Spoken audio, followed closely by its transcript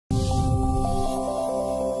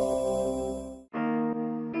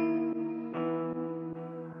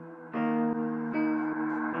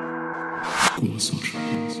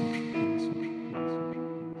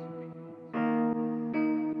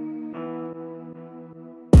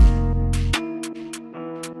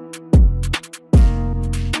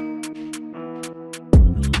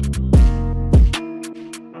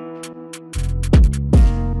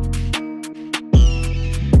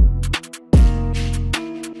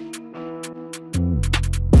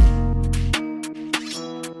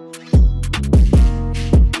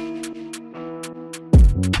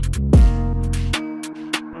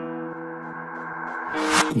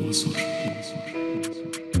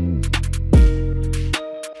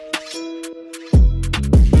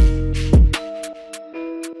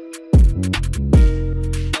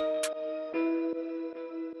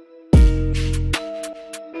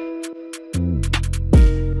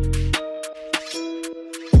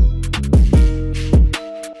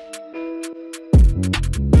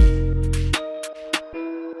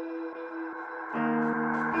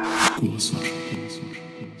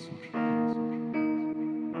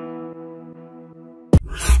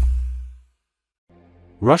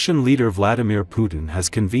Russian leader Vladimir Putin has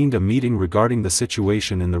convened a meeting regarding the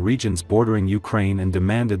situation in the regions bordering Ukraine and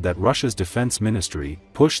demanded that Russia's defense ministry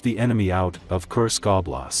push the enemy out of Kursk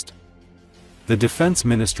Oblast. The defense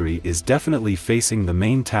ministry is definitely facing the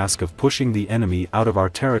main task of pushing the enemy out of our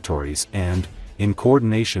territories and, in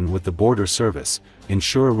coordination with the border service,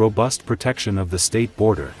 ensure robust protection of the state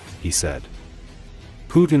border, he said.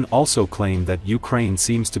 Putin also claimed that Ukraine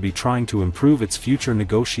seems to be trying to improve its future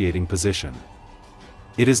negotiating position.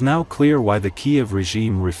 It is now clear why the Kiev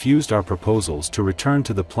regime refused our proposals to return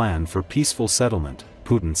to the plan for peaceful settlement,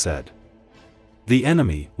 Putin said. The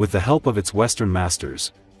enemy, with the help of its Western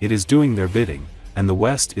masters, it is doing their bidding, and the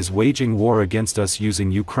West is waging war against us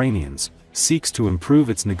using Ukrainians, seeks to improve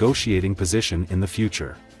its negotiating position in the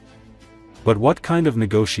future. But what kind of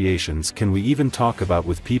negotiations can we even talk about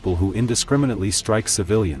with people who indiscriminately strike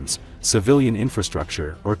civilians, civilian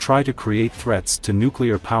infrastructure, or try to create threats to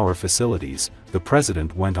nuclear power facilities, the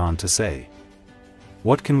president went on to say.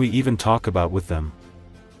 What can we even talk about with them?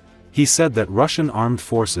 He said that Russian armed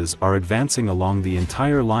forces are advancing along the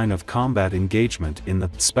entire line of combat engagement in the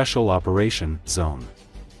Special Operation Zone.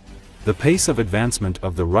 The pace of advancement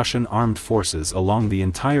of the Russian armed forces along the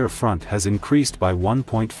entire front has increased by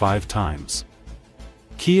 1.5 times.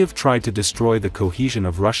 Kiev tried to destroy the cohesion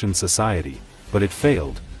of Russian society, but it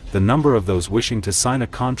failed. The number of those wishing to sign a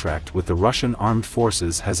contract with the Russian armed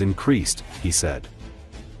forces has increased, he said.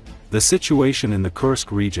 The situation in the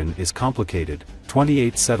Kursk region is complicated.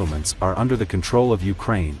 28 settlements are under the control of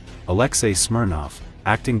Ukraine, Alexei Smirnov,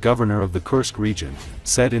 acting governor of the Kursk region,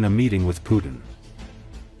 said in a meeting with Putin.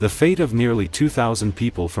 The fate of nearly 2,000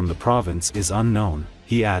 people from the province is unknown,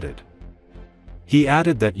 he added. He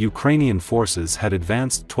added that Ukrainian forces had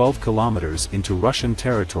advanced 12 kilometers into Russian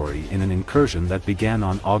territory in an incursion that began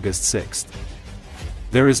on August 6.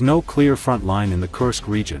 There is no clear front line in the Kursk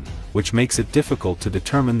region, which makes it difficult to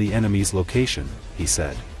determine the enemy's location, he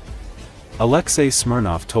said. Alexei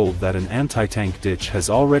Smirnov told that an anti-tank ditch has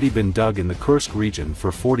already been dug in the Kursk region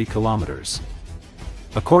for 40 kilometers.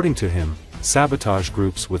 According to him, sabotage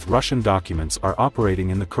groups with Russian documents are operating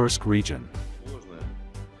in the Kursk region.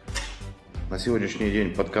 На сегодняшний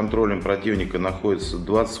день под контролем противника находится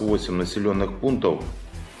 28 населенных пунктов.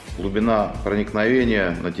 Глубина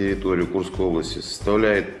проникновения на территорию Курской области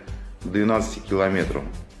составляет 12 километров.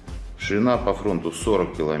 Ширина по фронту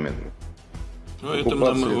 40 километров.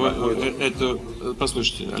 Это,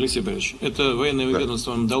 послушайте, Алексей Борисович, это военное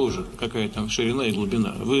ведомство вам доложит, какая там ширина и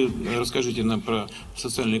глубина. Вы расскажите нам про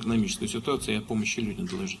социально-экономическую ситуацию и о помощи людям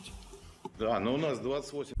доложите. Да, но у нас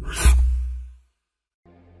 28.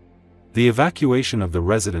 The evacuation of the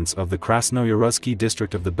residents of the Krasnoyarsky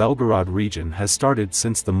district of the Belgorod region has started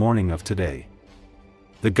since the morning of today.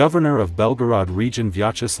 The governor of Belgorod region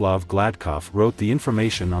Vyacheslav Gladkov wrote the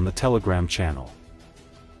information on the Telegram channel.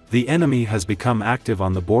 The enemy has become active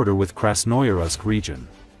on the border with Krasnoyarsk region.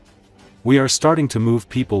 We are starting to move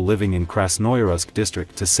people living in Krasnoyarsk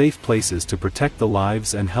district to safe places to protect the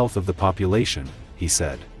lives and health of the population, he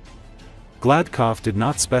said. Gladkov did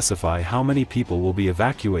not specify how many people will be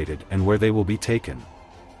evacuated and where they will be taken.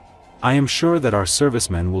 I am sure that our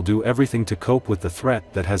servicemen will do everything to cope with the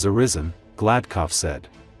threat that has arisen, Gladkov said.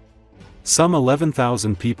 Some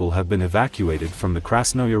 11,000 people have been evacuated from the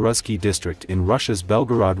Krasnoyarsky district in Russia's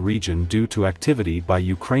Belgorod region due to activity by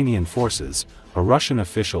Ukrainian forces, a Russian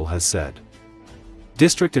official has said.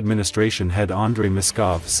 District Administration head Andrei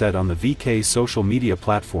Miskov said on the VK social media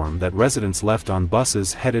platform that residents left on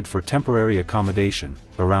buses headed for temporary accommodation.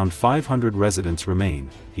 Around 500 residents remain,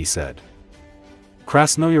 he said.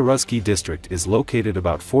 Krasnoyarsky district is located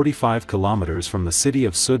about 45 kilometers from the city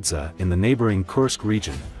of Sudza in the neighboring Kursk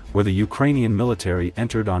region, where the Ukrainian military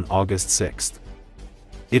entered on August 6.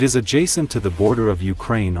 It is adjacent to the border of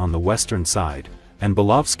Ukraine on the western side, and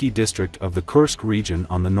Belovsky district of the Kursk region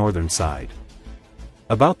on the northern side.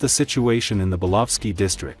 About the situation in the Belovsky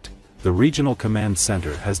district, the regional command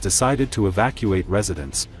center has decided to evacuate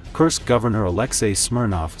residents, Kursk Governor Alexei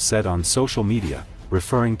Smirnov said on social media,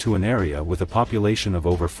 referring to an area with a population of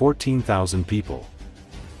over 14,000 people.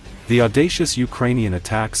 The audacious Ukrainian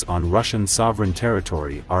attacks on Russian sovereign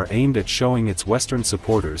territory are aimed at showing its Western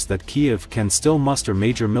supporters that Kiev can still muster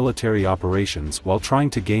major military operations while trying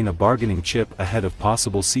to gain a bargaining chip ahead of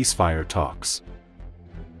possible ceasefire talks.